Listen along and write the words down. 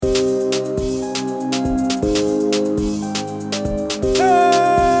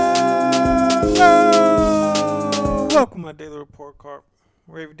my daily report card,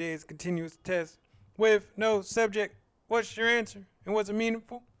 where every day is a continuous test with no subject. What's your answer? And was it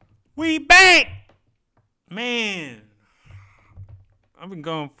meaningful? We back! Man, I've been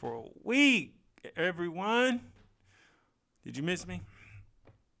gone for a week, everyone. Did you miss me?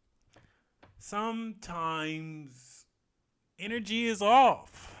 Sometimes energy is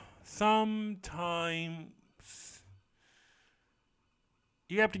off. Sometimes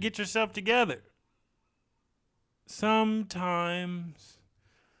you have to get yourself together. Sometimes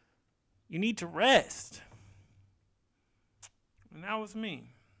you need to rest. And that was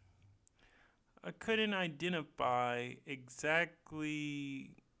me. I couldn't identify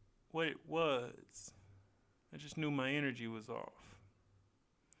exactly what it was. I just knew my energy was off.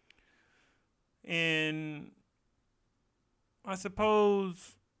 And I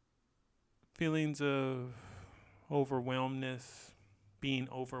suppose feelings of overwhelmness, being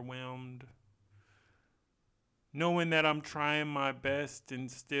overwhelmed, knowing that I'm trying my best and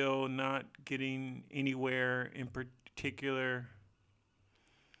still not getting anywhere in particular.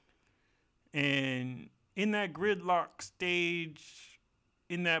 And in that gridlock stage,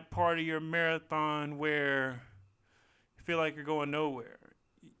 in that part of your marathon where you feel like you're going nowhere,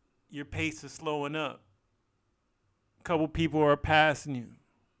 your pace is slowing up. A couple people are passing you.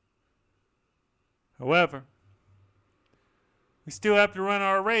 However, we still have to run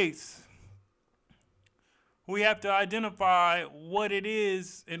our race. We have to identify what it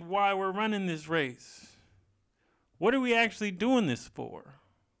is and why we're running this race. What are we actually doing this for?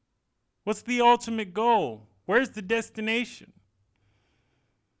 What's the ultimate goal? Where's the destination?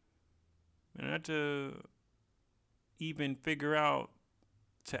 And I had to even figure out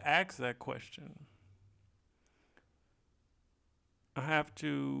to ask that question. I have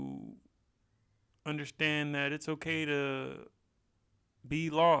to understand that it's okay to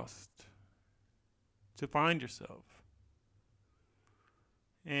be lost, to find yourself.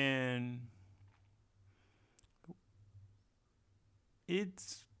 And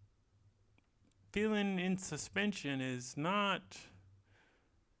it's feeling in suspension is not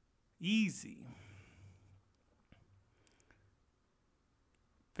easy.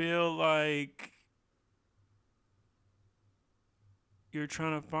 Feel like you're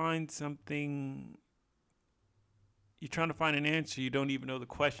trying to find something, you're trying to find an answer, you don't even know the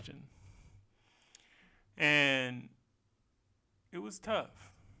question. And it was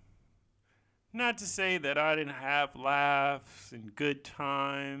tough. Not to say that I didn't have laughs and good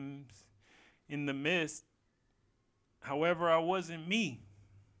times in the midst. However, I wasn't me.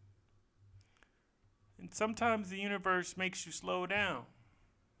 And sometimes the universe makes you slow down.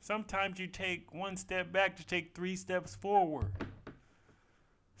 Sometimes you take one step back to take 3 steps forward.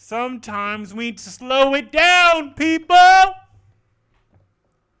 Sometimes we need to slow it down, people.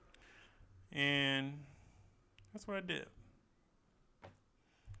 And that's what I did.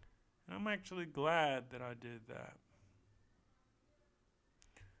 And I'm actually glad that I did that.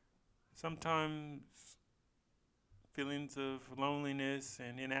 Sometimes feelings of loneliness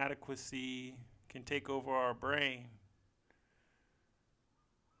and inadequacy can take over our brain.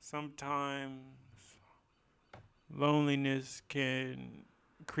 Sometimes loneliness can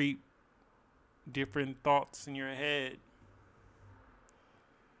creep different thoughts in your head.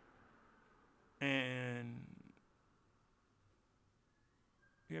 And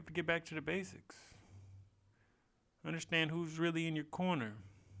you have to get back to the basics. Understand who's really in your corner.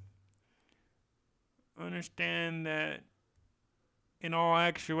 Understand that in all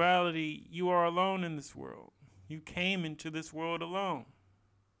actuality, you are alone in this world. You came into this world alone.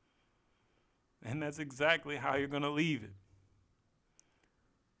 And that's exactly how you're going to leave it.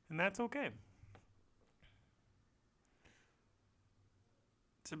 And that's okay.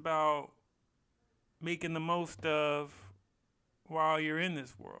 It's about making the most of while you're in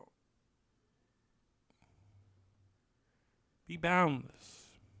this world. Be boundless.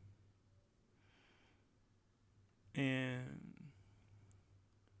 And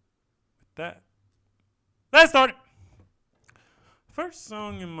with that, let's start it. First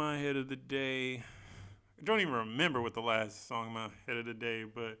song in my head of the day. I don't even remember what the last song in my head of the day,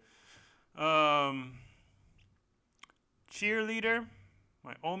 but Cheerleader,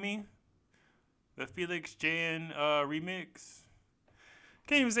 my Omi, the Felix Jan remix.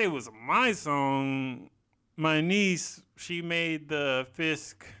 Can't even say it was my song. My niece, she made the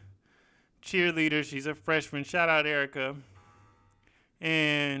Fisk Cheerleader. She's a freshman. Shout out Erica.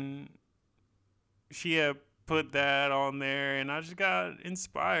 And she had put that on there, and I just got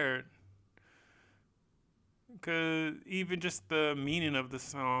inspired. Because even just the meaning of the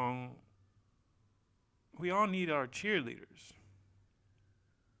song, we all need our cheerleaders.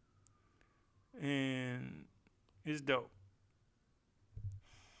 And it's dope.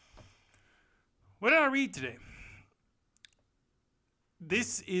 What did I read today?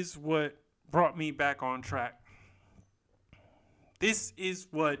 This is what brought me back on track. This is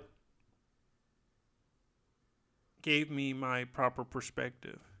what gave me my proper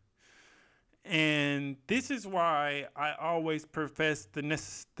perspective. And this is why I always profess the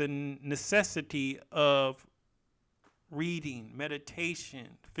necessity of reading, meditation,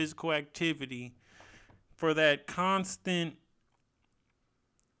 physical activity for that constant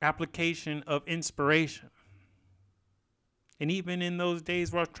application of inspiration. And even in those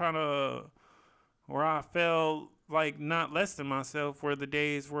days where I felt like not less than myself, were the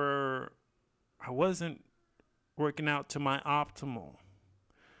days where I wasn't working out to my optimal.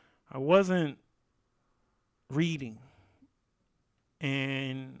 I wasn't reading,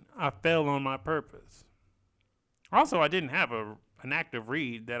 and I fell on my purpose. Also, I didn't have an active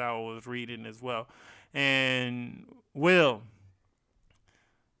read that I was reading as well. And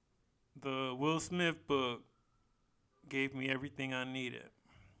the Will Smith book gave me everything I needed.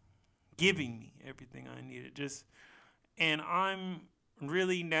 Giving me everything I needed. And I'm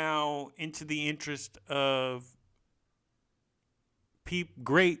really now into the interest of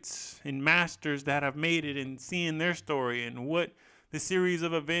greats and masters that have made it, and seeing their story and what the series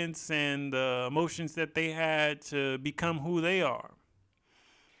of events and the emotions that they had to become who they are.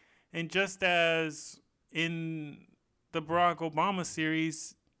 And just as in the Barack Obama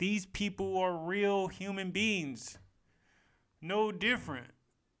series, these people are real human beings, no different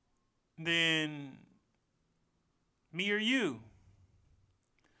than me or you.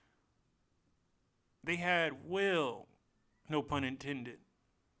 They had will, no pun intended.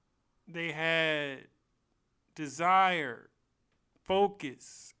 They had desire,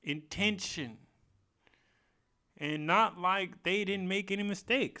 focus, intention. And not like they didn't make any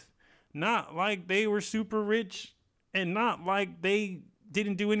mistakes. Not like they were super rich, and not like they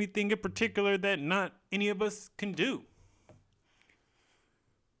didn't do anything in particular that not any of us can do.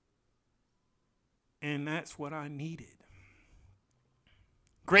 And that's what I needed.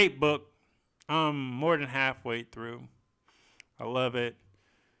 Great book. I'm more than halfway through. I love it.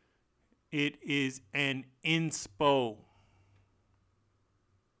 It is an inspo.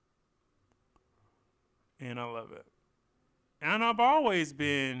 And I love it. And I've always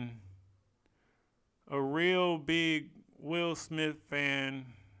been a real big Will Smith fan.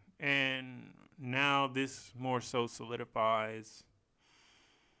 And now this more so solidifies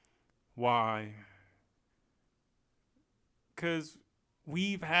why. Because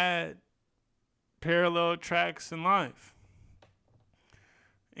we've had parallel tracks in life.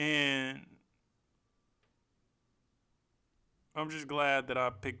 And I'm just glad that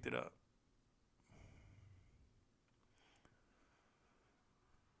I picked it up.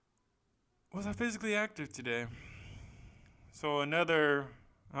 Was I physically active today? So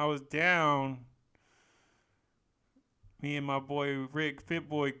I was down. Me and my boy Rick, Fit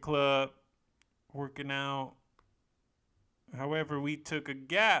Boy Club, working out. However, we took a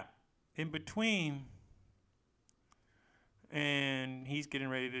gap in between, and he's getting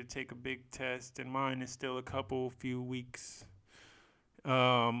ready to take a big test, and mine is still a few weeks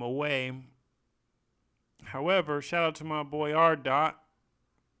away. However, shout out to my boy R. Dot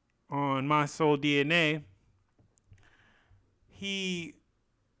on My Soul DNA. He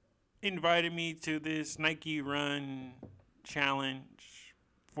invited me to this Nike Run challenge,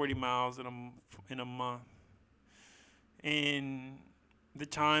 40 miles in a month. And the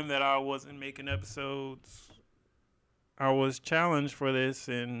time that I wasn't making episodes, I was challenged for this,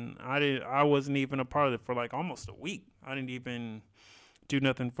 and I wasn't even a part of it for like almost a week. I didn't even do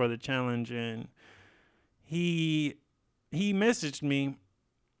nothing for the challenge, and he messaged me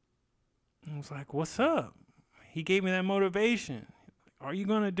and was like, "What's up?" He gave me that motivation. Are you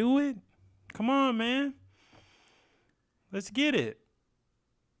gonna do it? Come on, man. Let's get it.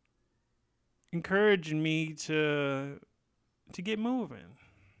 Encouraging me to get moving.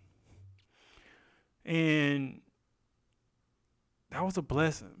 And that was a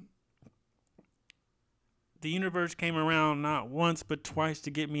blessing. The universe came around not once but twice to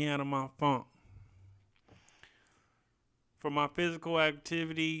get me out of my funk. For my physical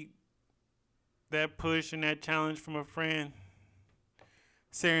activity, that push and that challenge from a friend,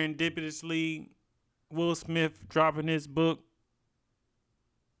 serendipitously, Will Smith dropping his book,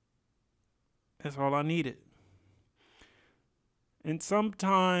 that's all I needed. And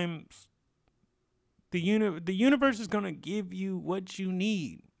sometimes the universe is going to give you what you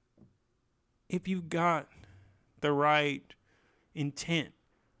need if you got the right intent,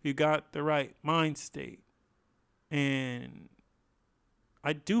 if you got the right mind state. And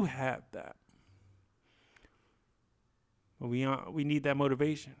I do have that. But we need that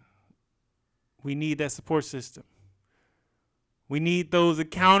motivation. We need that support system. We need those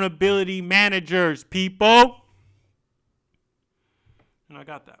accountability managers, people. And I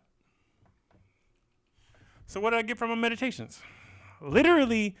got that. So what did I get from my meditations?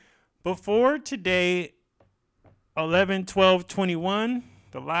 Literally, before today, 11/12/21.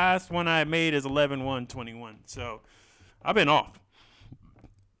 The last one I made is 11/1/21. So I've been off.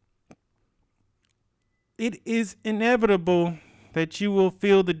 It is inevitable that you will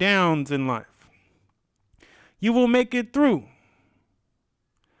feel the downs in life. You will make it through.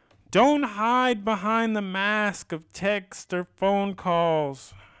 Don't hide behind the mask of text or phone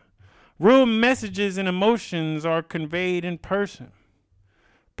calls. Real messages and emotions are conveyed in person.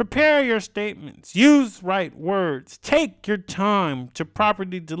 Prepare your statements. Use right words. Take your time to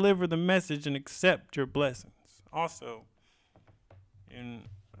properly deliver the message and accept your blessings. Also,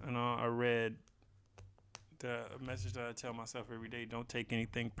 I read the message that I tell myself every day: don't take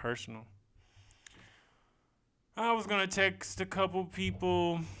anything personal. I was gonna text a couple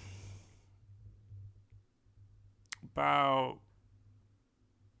people about,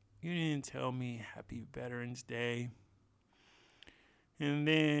 you didn't tell me Happy Veterans Day. And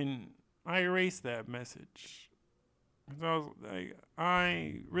then I erased that message.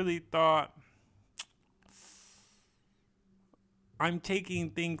 I really thought I'm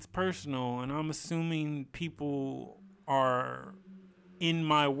taking things personal and I'm assuming people are in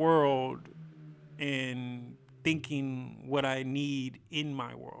my world and thinking what I need in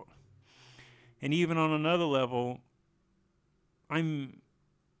my world. And even on another level, I'm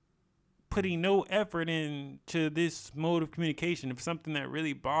putting no effort into this mode of communication. If something that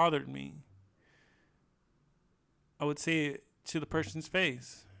really bothered me, I would say it to the person's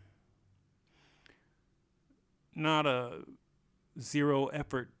face. Not a zero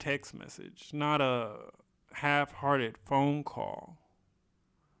effort text message, not a half-hearted phone call.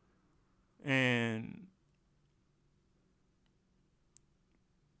 And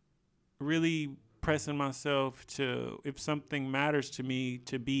really pressing myself to, if something matters to me,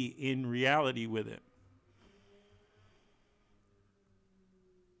 to be in reality with it.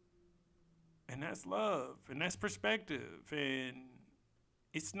 And that's love, and that's perspective. And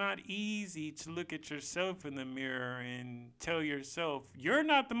it's not easy to look at yourself in the mirror and tell yourself, you're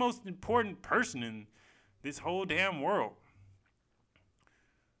not the most important person in this whole damn world.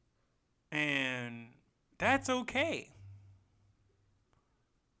 And that's okay.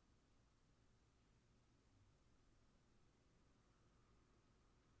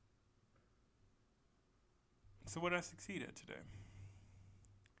 So what did I succeed at today?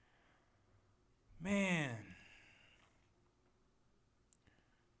 Man,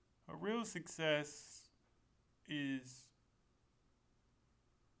 a real success is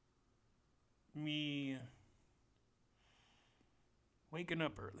me waking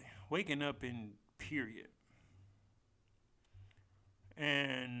up early, waking up in period.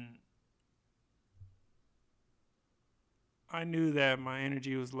 And I knew that my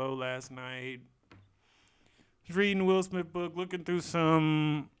energy was low last night. Reading Will Smith book, looking through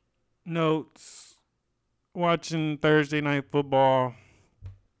some notes, watching Thursday Night Football,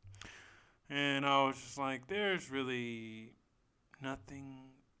 and I was just like, there's really nothing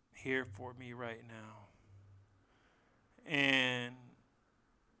here for me right now. And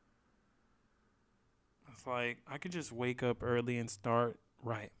it's like, I could just wake up early and start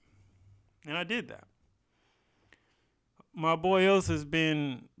right. And I did that. My boy else has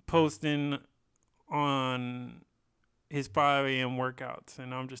been posting on his 5 a.m. workouts,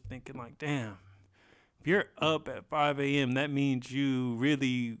 and I'm just thinking like, damn, if you're up at 5 a.m., that means you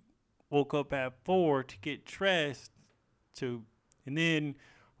really woke up at 4 to get dressed, and then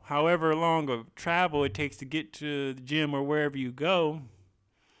however long of travel it takes to get to the gym or wherever you go.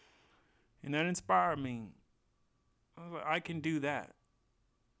 And that inspired me. I was like, I can do that.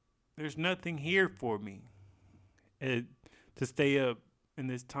 There's nothing here for me to stay up in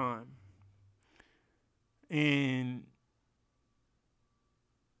this time. And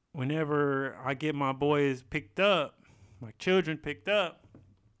whenever I get my boys picked up, my children picked up,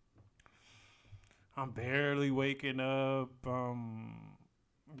 I'm barely waking up,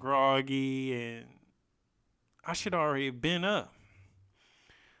 groggy, and I should already have been up.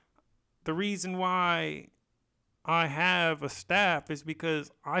 The reason why I have a staff is because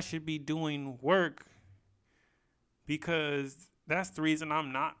I should be doing work, because that's the reason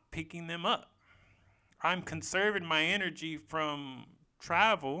I'm not picking them up. I'm conserving my energy from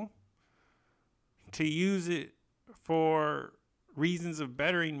travel to use it for reasons of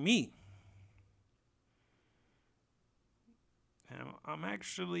bettering me. And I'm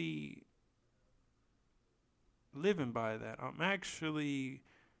actually living by that. I'm actually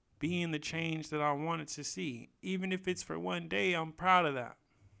being the change that I wanted to see. Even if it's for one day, I'm proud of that.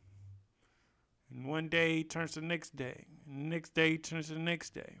 And one day turns to the next day. And the next day turns to the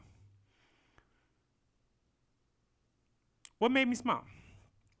next day. What made me smile?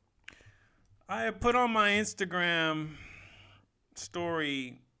 I had put on my Instagram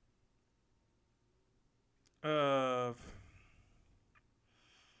story of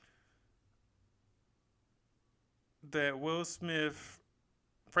that Will Smith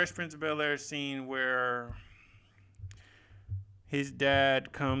Fresh Prince of Bel-Air scene where his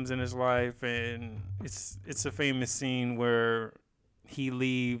dad comes in his life, and it's a famous scene where he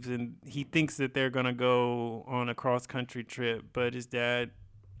leaves and he thinks that they're gonna go on a cross country trip, but his dad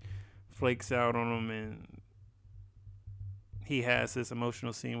flakes out on him, and he has this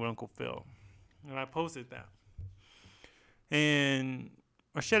emotional scene with Uncle Phil. And I posted that, and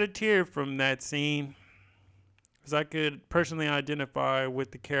I shed a tear from that scene because I could personally identify with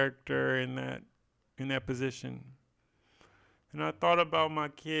the character in that position. And I thought about my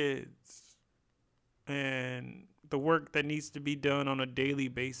kids and the work that needs to be done on a daily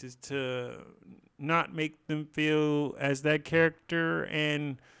basis to not make them feel as that character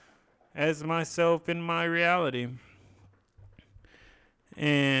and as myself in my reality.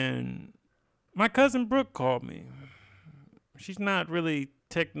 And my cousin Brooke called me. She's not really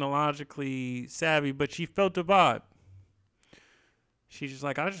technologically savvy, but she felt the vibe. She's just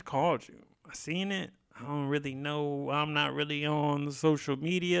like, I just called you. I seen it. I don't really know. I'm not really on the social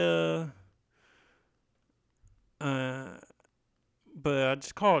media. But I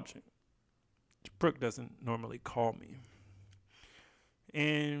just called you. Brooke doesn't normally call me.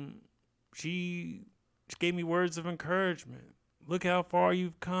 And she gave me words of encouragement. Look how far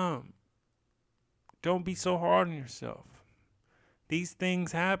you've come. Don't be so hard on yourself. These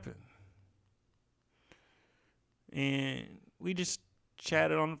things happen. And we just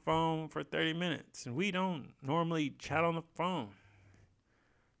chatted on the phone for 30 minutes. And we don't normally chat on the phone.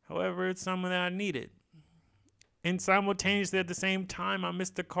 However, it's something that I needed. And simultaneously at the same time, I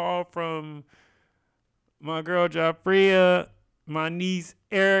missed a call from my girl Jafria, my niece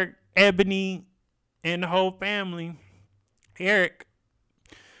Eric, Ebony, and the whole family. Eric.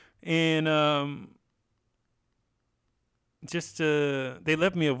 And they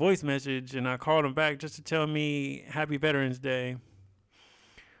left me a voice message, and I called them back just to tell me Happy Veterans Day.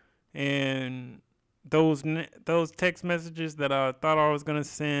 And those text messages that I thought I was gonna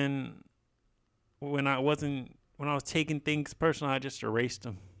send when I was taking things personal, I just erased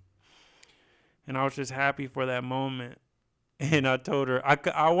them. And I was just happy for that moment. And I told her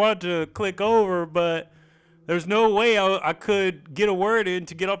I wanted to click over, but there's no way I could get a word in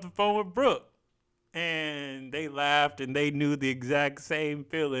to get off the phone with Brooke. And they laughed, and they knew the exact same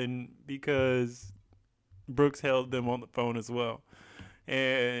feeling because Brooks held them on the phone as well.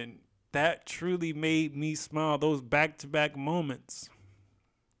 And that truly made me smile, those back-to-back moments.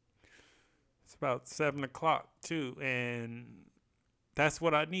 It's about 7 o'clock, too, and that's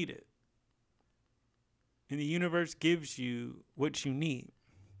what I needed. And the universe gives you what you need.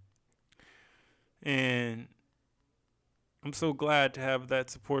 And I'm so glad to have that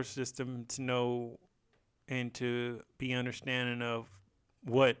support system to know and to be understanding of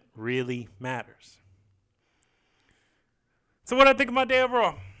what really matters. So what I think of my day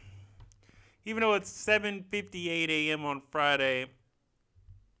overall, even though it's 7:58 a.m. on Friday,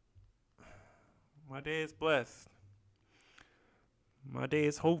 my day is blessed. My day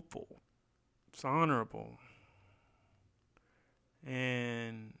is hopeful. It's honorable.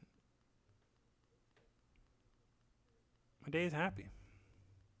 And my day is happy.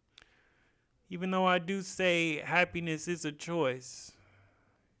 Even though I do say happiness is a choice,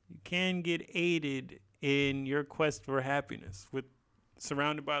 you can get aided in your quest for happiness with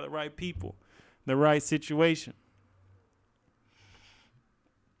surrounded by the right people, the right situation.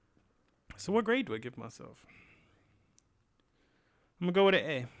 So what grade do I give myself? I'm going to go with an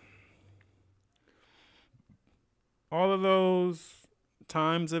A. All of those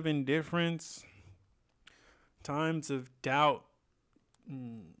times of indifference, times of doubt,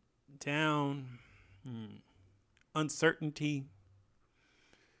 down, uncertainty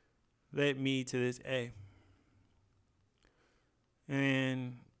led me to this A.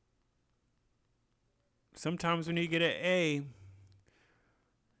 And sometimes when you get an A,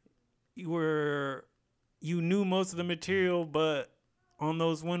 you knew most of the material, but on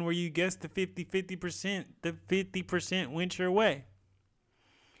those one where you guessed the 50%, the 50% went your way.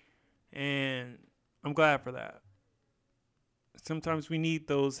 And I'm glad for that. Sometimes we need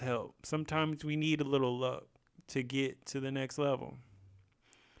those help. Sometimes we need a little luck to get to the next level.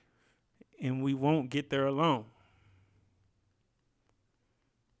 And we won't get there alone.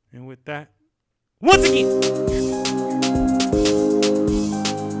 And with that, once again,